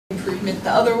improvement.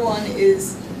 The other one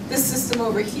is this system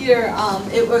over here.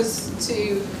 It was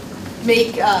to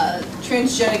make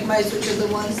transgenic mice, which are the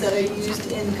ones that are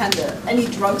used in kind of any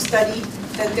drug study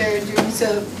that they're doing.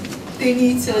 So they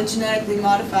need to genetically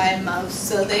modify a mouse.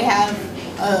 So they have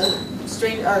a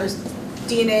strain or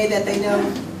DNA that they know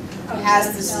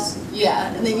has this,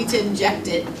 and they need to inject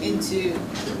it into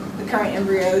the current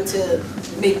embryo to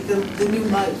make the new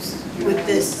mouse with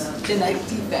this genetic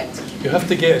defect. You have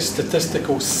to get a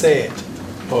statistical set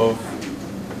of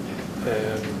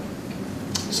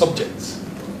subjects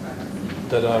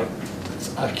that are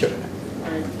accurate.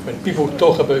 When people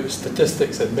talk about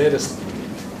statistics in medicine,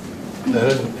 there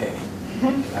isn't any.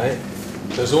 Right?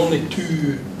 There's only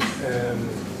two.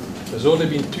 There's only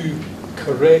been two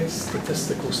correct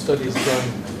statistical studies done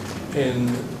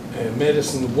in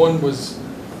medicine. One was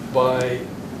by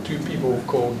two people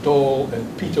called Dahl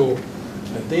and Pito,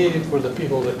 and they were the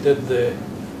people that did the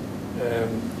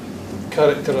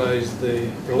characterised the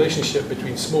relationship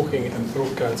between smoking and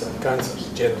throat cancer and cancers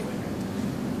generally.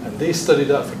 And they studied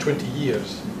that for 20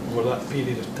 years over that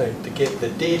period of time to get the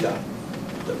data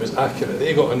that was accurate.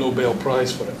 They got a Nobel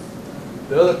Prize for it.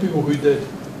 The other people who did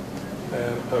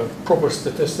a proper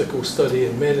statistical study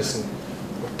in medicine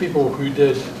were people who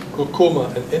did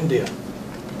glaucoma in India,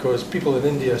 because people in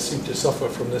India seem to suffer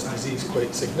from this disease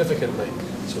quite significantly.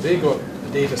 So they got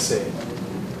the data set.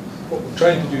 What we're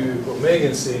trying to do, what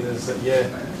Meghan's saying is that,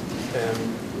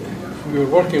 we were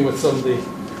working with somebody,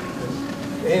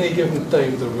 at any given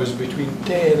time there was between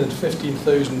 10 and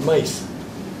 15,000 mice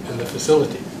in the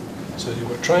facility. So they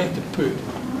were trying to put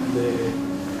the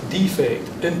defect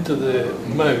into the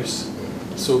mouse.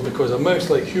 So because a mouse,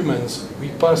 like humans, we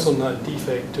pass on that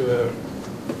defect to our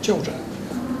children.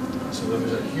 So there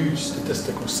was a huge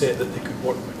statistical set that they could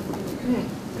work with.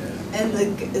 And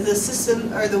the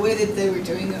system, or the way that they were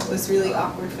doing it, was really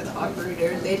awkward for the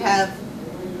operator. They'd have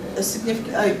a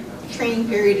significant training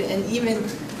period, and even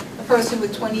a person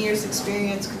with 20 years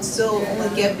experience could still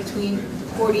only get between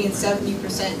 40 and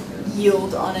 70%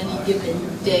 yield on any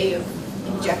given day of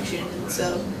injection. And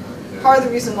so part of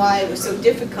the reason why it was so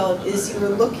difficult is you were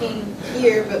looking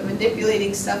here but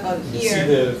manipulating stuff out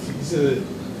here. You see the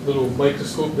little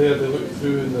microscope there they look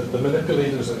through, and the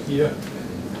manipulators are here.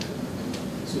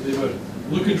 So they were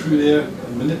looking through there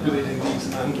and manipulating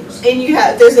these handles. And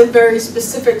there's a very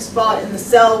specific spot in the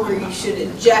cell where you should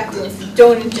inject, and if you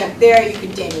don't inject there, you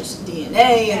could damage the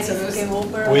DNA, and so there's game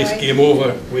over. Game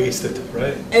over, wasted,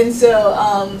 right? And so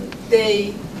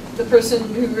the person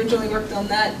who originally worked on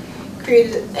that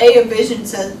created a vision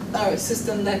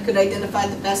system that could identify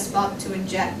the best spot to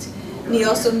inject. And he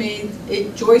also made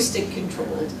it joystick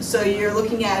controlled. So you're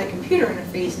looking at a computer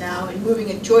interface now and moving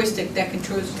a joystick that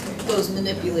controls those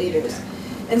manipulators.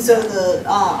 And so the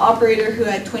operator who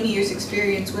had 20 years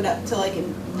experience went up to like a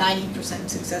 90%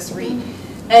 success rate.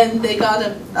 And they got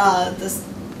this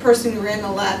person who ran the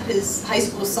lab, his high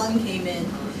school son came in,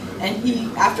 and he,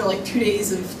 after like 2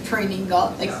 days of training,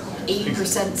 got like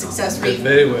 80% success rate. Did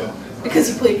very well. Because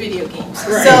he played video games.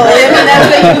 Right. So I mean, that's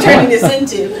what you're turning this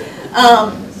into.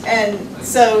 And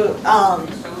so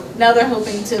now they're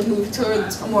hoping to move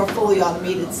towards a more fully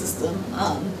automated system.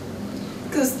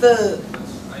 Because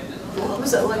what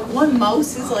was it, like one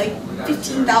mouse is like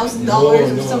 $15,000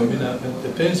 or something? No, I mean, it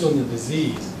depends on the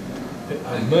disease.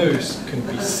 A mouse can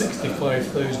be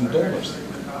 $65,000.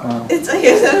 Wow. It's like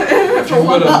if you've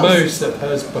got a mouse that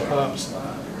has perhaps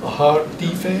a heart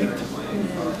defect,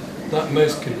 that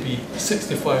mouse could be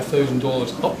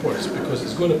 $65,000 upwards, because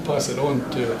it's going to pass it on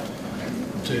to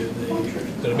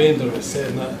the remainder of the set,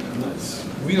 and that's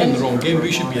we're in the wrong game.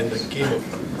 We should be in the game of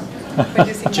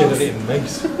generating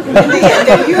mice.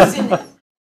 They're using